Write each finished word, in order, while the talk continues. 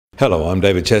Hello, I'm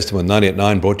David Chaston with 90 at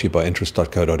 9, brought to you by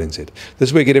interest.co.nz.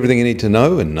 This week, get everything you need to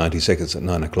know in 90 seconds at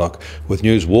 9 o'clock. With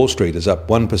news, Wall Street is up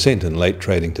 1% in late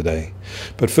trading today.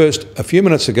 But first, a few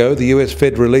minutes ago, the US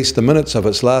Fed released the minutes of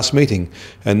its last meeting,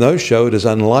 and those show it is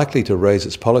unlikely to raise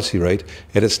its policy rate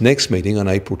at its next meeting on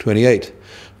April 28.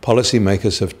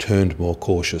 Policymakers have turned more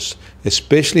cautious,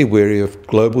 especially wary of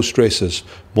global stresses,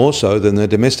 more so than their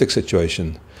domestic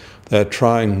situation. They are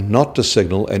trying not to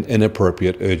signal an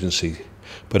inappropriate urgency.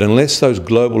 But unless those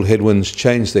global headwinds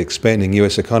change the expanding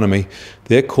US economy,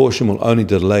 their caution will only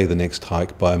delay the next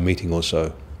hike by a meeting or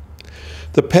so.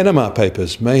 The Panama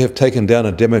Papers may have taken down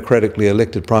a democratically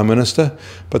elected Prime Minister,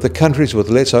 but the countries with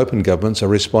less open governments are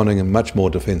responding much more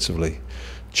defensively.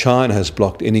 China has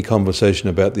blocked any conversation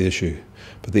about the issue,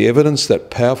 but the evidence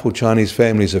that powerful Chinese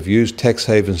families have used tax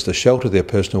havens to shelter their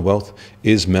personal wealth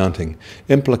is mounting,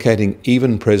 implicating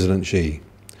even President Xi.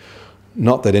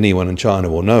 Not that anyone in China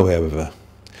will know, however.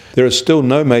 There is still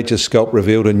no major scalp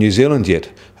revealed in New Zealand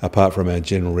yet, apart from our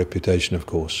general reputation, of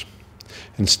course.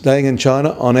 And staying in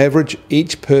China, on average,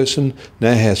 each person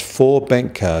now has 4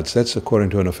 bank cards. That's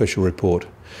according to an official report.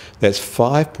 That's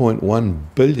 5.1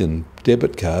 billion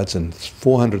debit cards and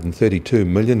 432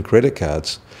 million credit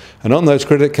cards. And on those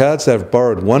credit cards, they've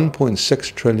borrowed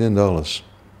 $1.6 trillion.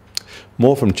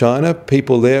 More from China,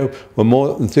 people there were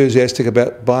more enthusiastic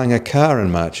about buying a car in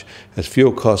March as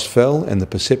fuel costs fell and the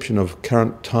perception of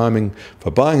current timing for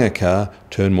buying a car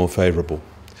turned more favourable.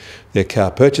 Their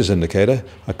car purchase indicator,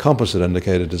 a composite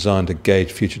indicator designed to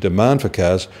gauge future demand for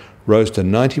cars, rose to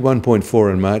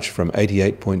 91.4 in March from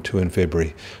 88.2 in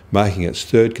February, marking its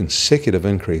third consecutive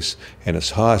increase and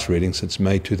its highest reading since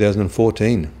May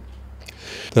 2014.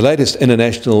 The latest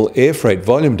international air freight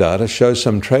volume data shows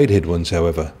some trade headwinds,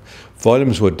 however.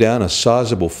 Volumes were down a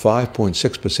sizable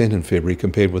 5.6% in February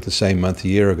compared with the same month a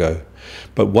year ago.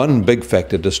 But one big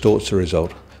factor distorts the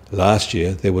result. Last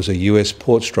year, there was a US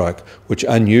port strike, which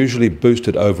unusually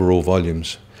boosted overall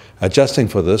volumes. Adjusting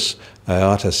for this,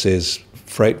 IATA says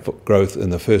freight growth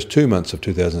in the first 2 months of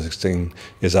 2016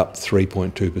 is up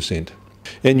 3.2%.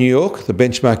 In New York, the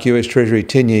benchmark US Treasury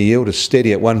 10-year yield is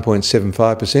steady at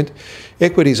 1.75%.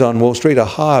 Equities on Wall Street are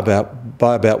higher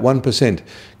by about 1%,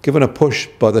 given a push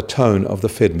by the tone of the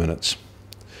Fed minutes.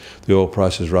 The oil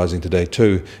price is rising today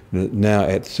too, now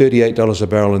at $38 a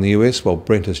barrel in the US, while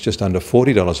Brent is just under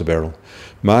 $40 a barrel.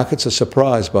 Markets are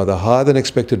surprised by the higher than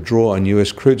expected draw on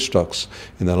US crude stocks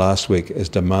in the last week as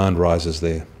demand rises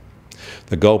there.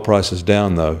 The gold price is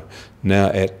down though, now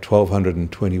at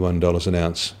 $1,221 an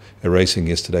ounce, erasing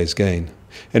yesterday's gain.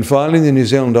 And finally, the New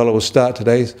Zealand dollar will start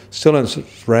today still in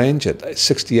its range at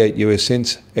 68 US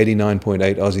cents,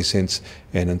 89.8 Aussie cents,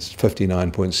 and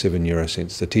 59.7 euro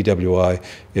cents. The TWI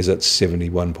is at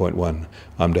 71.1.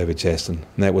 I'm David Chaston,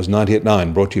 and that was 90 at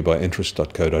 9, brought to you by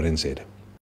interest.co.nz.